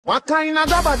What kind of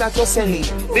grabber that you selling?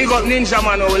 Big up Ninja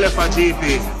Man who left for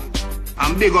GP.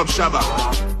 And big up Shabba.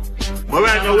 But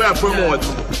right now we are promote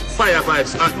Fire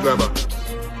Vybz Hot Grabber.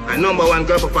 And #1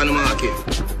 grabber for the market.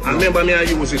 And remember me I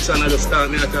use it so I just start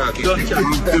me attacking. So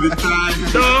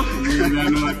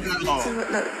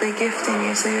look, they're gifting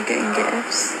you, so you're getting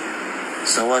gifts.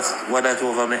 So what that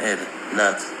over my head?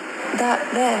 That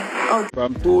there. Oh.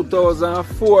 From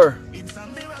 2004,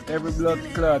 every blood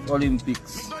clot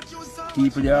Olympics,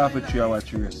 people there have a 3-hour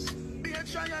race.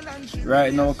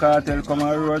 Right now, Kartel come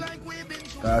on road.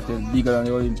 Kartel bigger than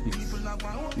the Olympics.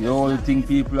 The only thing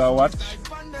people are watch,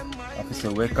 I say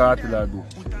what Kartel do.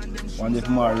 One day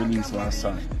for release one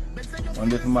song. One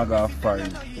day for go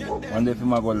foreign. One day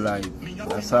for go live.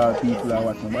 That's all people are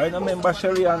watching. But I don't remember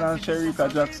Sherry-Ann and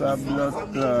Sherika Jackson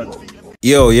blood clot.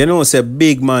 Yo, you know it's a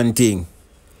big man thing.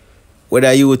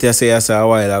 Whether you say a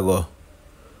while ago.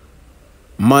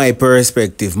 My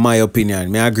perspective, my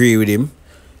opinion, I agree with him.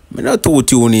 I'm not too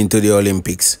tuned into the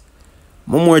Olympics.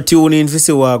 I'm more tuned in to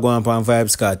see what going on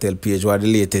Vybz Kartel page, what the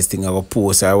latest thing I go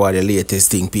post or what the latest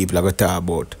thing people are going to talk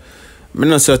about. I'm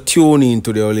not so tuned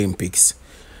into the Olympics.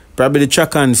 Probably the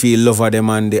track and field lover them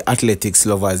and the athletics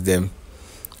lovers them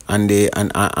and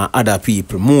other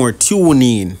people. More tuned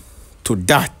in to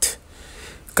that.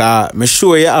 Because I'm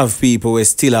sure you have people who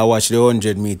still watch the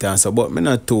 100 meters, so, but I'm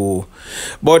not too.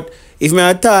 But if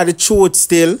I tell the truth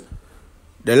still,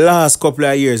 the last couple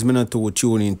of years, I'm not too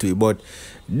tuned into it. But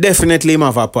definitely him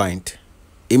have a point.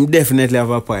 Him definitely have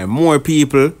a point. More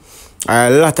people, or a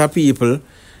lot of people,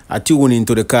 are tuned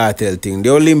into the Kartel thing. The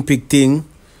Olympic thing,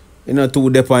 you know, too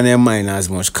deep on their mind as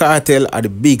much. Kartel are the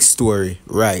big story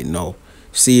right now.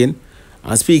 Seeing?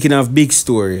 And speaking of big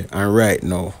story and right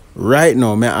now,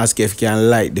 may I ask if you can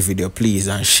like the video, please,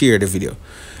 and share the video.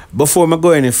 Before I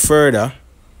go any further,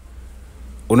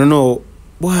 I don't know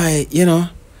why, you know,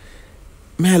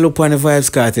 may I look on the Vybz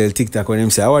Kartel TikTok when him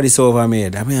say, what is over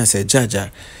made? I mean, I say,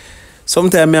 Jaja.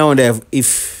 Sometimes I wonder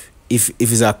if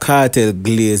it's a cartel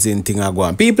glazing thing I go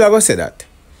on. People are going to say that.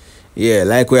 Yeah,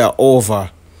 like we are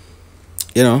over,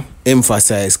 you know,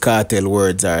 emphasize cartel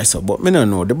words or so. But me don't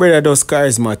know. The brother does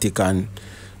charismatic and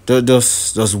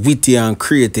just witty and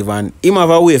creative. And him have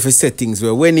a way for settings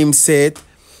where when him say it,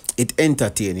 it's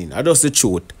entertaining. That's the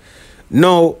truth.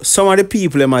 Now, some of the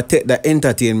people might take the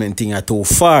entertainment thing too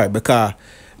far because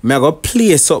I go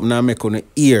play something and make on the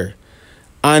ear.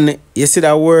 And you see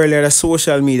that world of the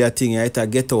social media thing, it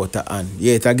get out of hand.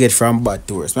 Yeah, it get from bad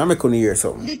to worse. I make on hear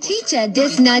something. The teacher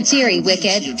this Najeeri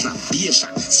wicked.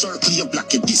 Circle your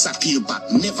black, it disappear back.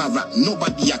 Never rap,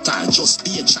 nobody at all, just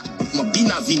be a chat. My been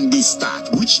having this start.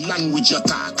 Which language you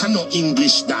talk? I know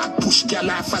English that. Push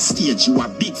girl off a stage, you a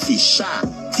big fish shark.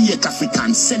 Fake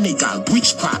African, Senegal,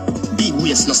 which part? Big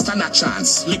waist, no stand a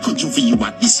chance. Little juvie, you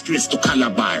a disgrace to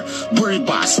Calabar. Bury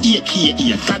boss,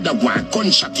 AKA, Gadawar,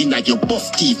 gunshot in your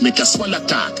buff teeth, make a swallow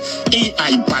talk.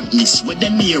 AI badness, with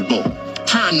them earbow.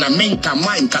 Hana, menka,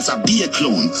 mine, cause a beer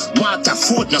clone. Water,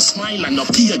 food, no smile and no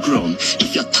peer ground.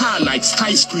 If you're tall like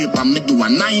skyscraper, me do a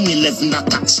 9/11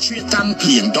 attack straight and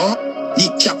plain, dog.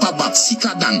 Big cap about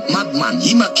sicker than madman.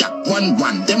 Him a cap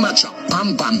 1-1, them a drop.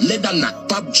 Bam bam, leather knock,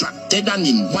 pop drop. Dead and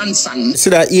in one song. See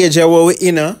that age where we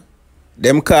in,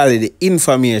 them call it the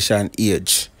information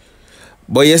age.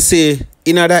 But you see,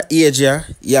 in that age,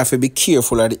 you have to be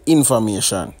careful of the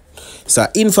information. So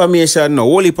information, no,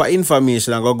 whole heap of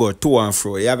information and go to and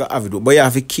fro. You have to have it, but you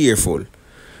have to be careful.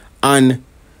 And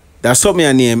that's something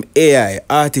I name AI,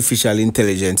 artificial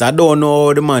intelligence. I don't know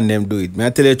how the man them do it. I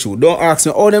tell you the truth. Don't ask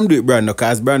me how them do it, Brandon,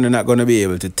 because Brandon not gonna be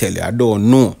able to tell you. I don't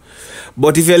know.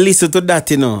 But if you listen to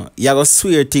that, you know, you gonna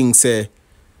swear things say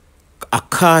a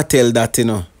cartel that, you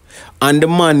know. And the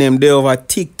man them they over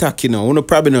TikTok, you know, you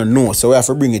probably don't know. So we have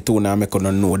to bring it to now make you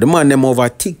know. The man them over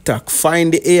TikTok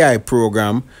find the AI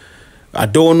program. I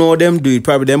don't know them do it.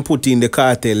 Probably them put in the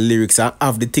Kartel lyrics and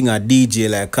have the thing a DJ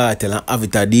like Kartel and have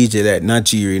it a DJ like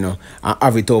Najeeri, you know. And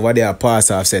have it over there pass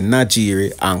off say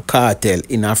Najeeri and Kartel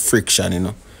in a friction, you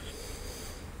know.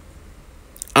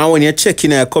 And when you check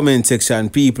in the comment section,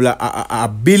 people I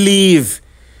believe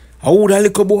how the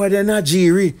little boy the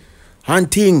Najeeri and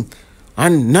thing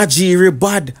and Najeeri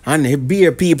bad and he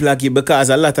bear people like it because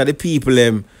a lot of the people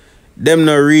them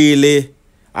not really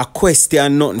a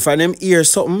question nothing. For them hear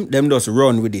something, them just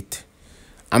run with it.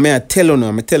 I mean, I tell you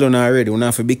already, we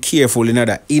have to be careful in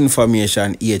the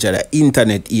information age, the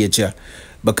internet age,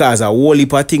 because a whole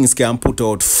heap of things can put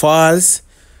out false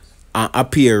and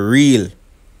appear real.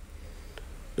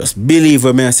 Just believe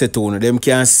what I say to you, them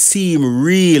can seem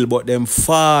real, but them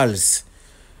false.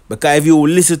 Because if you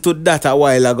listen to that a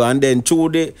while ago and then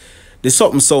through the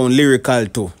something sound lyrical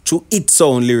too, through it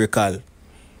sound lyrical.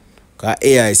 Cause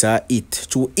AI is a hit.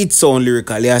 Through it sound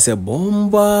lyrical, I say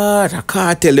bomba. I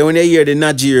can't tell you when you hear the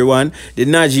Najeeri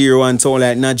one sound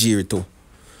like Najeeri too.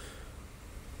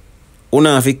 You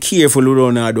have to be careful with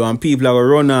Ronaldo and people are going to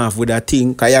run off with that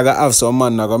thing. Cause you have some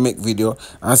man that going to make video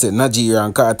and say Najeeri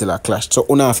and Kartel are clash. So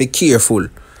you have to be careful.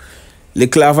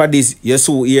 Look for this, you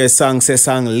saw here song say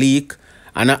song leak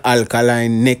and a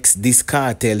alkaline next this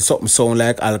Kartel. Something sound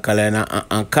like alkaline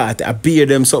and Kartel. I bear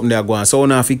them something they're going. So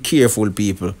you have to be careful,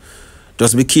 people.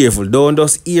 Just be careful. Don't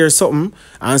just hear something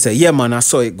and say, yeah man, I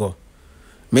saw it go.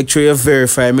 Make sure you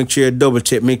verify, make sure you double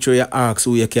check, make sure you ask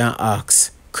who you can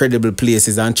ask. Credible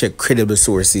places and check credible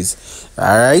sources.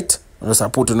 Alright?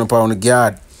 Just put it up on the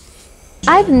guard.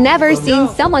 I've never seen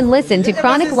someone listen to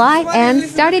Chronic live and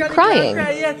started crying.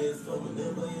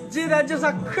 Just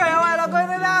a cry while I'm going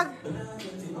along.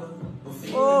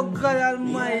 Oh God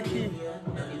Almighty.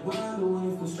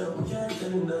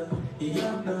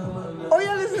 Oh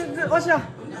yeah, listen to Osha.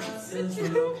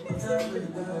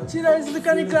 Gina is the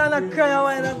Chronic and I cry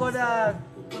while I go down.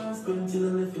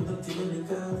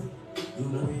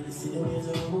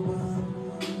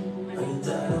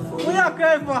 What you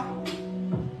crying for?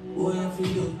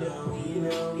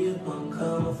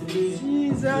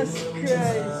 Jesus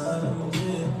Christ.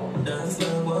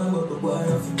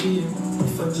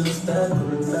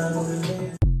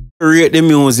 Rate the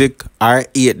music or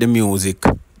hate the music.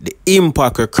 The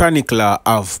impact a chronicler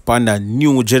have upon the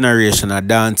new generation of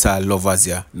dancehall lovers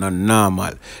here, not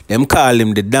normal. Them call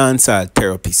him the dancehall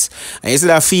therapist. And you see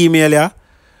that female here,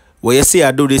 where you see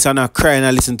I do this and I cry and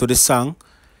I listen to the song,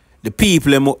 the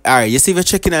people, you see if you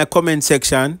check in the comment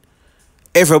section,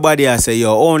 everybody I say,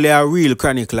 yo, only a real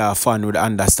chronicler fan would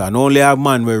understand. Only a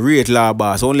man will rate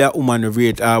Lawboss, only a woman will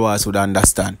rate Lawboss would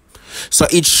understand. So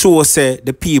it shows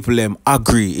the people them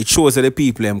agree. It shows the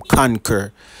people them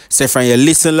concur. Say from you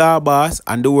listen Lawboss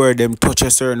and the word them touch a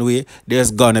certain way,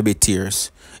 there's gonna be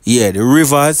tears. Yeah, the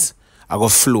rivers are gonna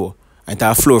flow. And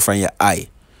it'll flow from your eye.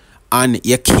 And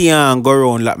you can't go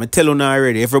around like me tell you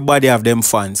already. Everybody have them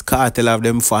fans. Kartel have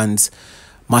them fans.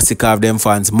 Massacre have them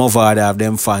fans. Movard have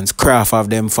them fans. Craft have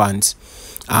them fans.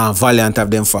 Valiant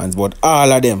have them fans. But all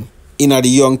of them in the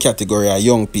young category are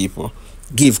young people.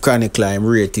 Give Chronicler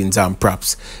ratings and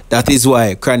props. That is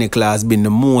why Chronicler has been the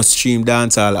most streamed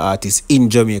dancehall artist in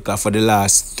Jamaica for the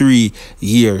last 3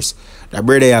 years. The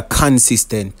brother are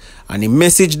consistent. And he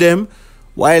message them,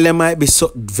 while they might be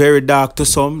very dark to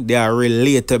some, they are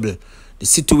relatable. The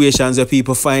situations that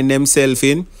people find themselves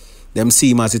in, them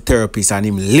see him as a therapist and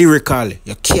him lyrical.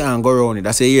 You can't go around it.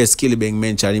 That's why you hear Skillibeng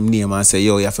mention him name and say,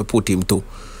 yo, you have to put him to.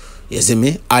 You see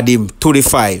me? Add him to the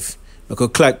 5. I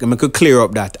could clear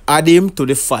up that. Add him to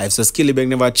the 5. So Skillibeng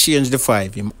never changed the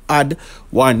 5. Him add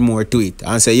one more to it.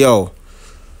 And say, yo,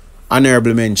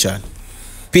 honorable mention.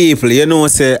 People, you know,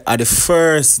 say, at the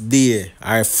first day,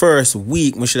 or first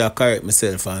week, I should have correct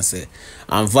myself and say,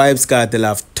 and Vybz Kartel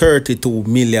have 32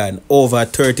 million, over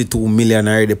 32 million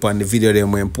already upon the video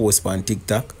them when post on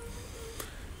TikTok.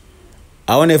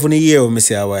 I want to hear what I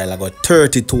say a while ago,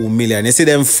 32 million. You see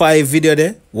them 5 video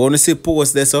there? Want to see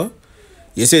post there, so?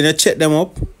 You see, you check them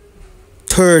up?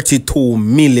 32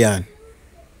 million.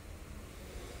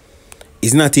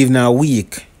 It's not even a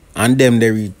week. And them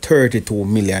they read 32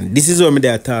 million. This is what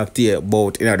I talk to you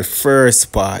about in the first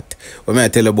part when I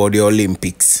tell you about the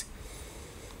Olympics.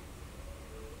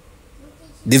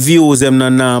 The views them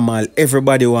not normal.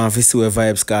 Everybody want to see a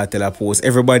Vybz Kartel a post.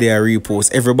 Everybody a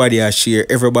repost. Everybody a share.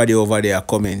 Everybody over there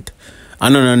comment.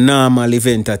 And on a normal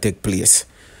event that take place.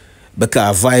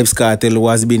 Because Vybz Kartel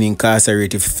was been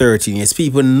incarcerated for 13 years.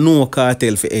 People know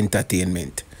Kartel for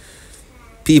entertainment.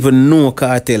 People know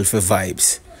Kartel for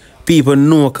vibes. People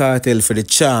know Kartel for the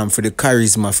charm, for the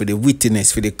charisma, for the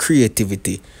wittiness, for the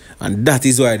creativity. And that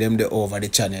is why them they over the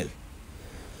channel.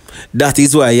 That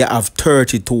is why you have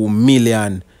 32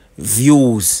 million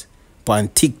views on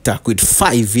TikTok with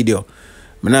 5 video.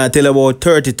 I'm not tell about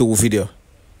 32 video.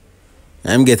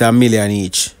 I'm get a million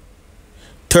each.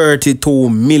 32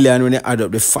 million when you add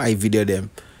up the 5 video them.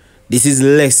 This is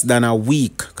less than a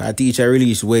week. Because teacher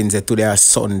release Wednesday, today or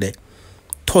Sunday.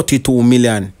 32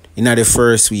 million. In the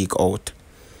first week out.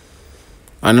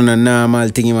 And on a normal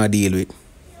thing you might deal with.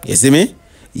 You see me?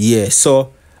 Yeah,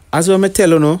 so as I tell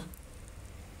you now,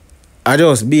 I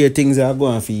just be things that are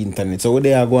going for the internet. So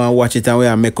they are going to watch it and we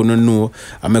are making you know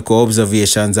and make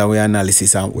observations and we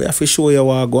analysis and we have to show you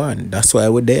what going on. That's why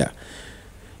we're there.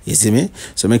 You see me?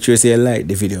 So make sure you say you like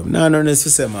the video. No, else to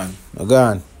say, man. Go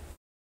on.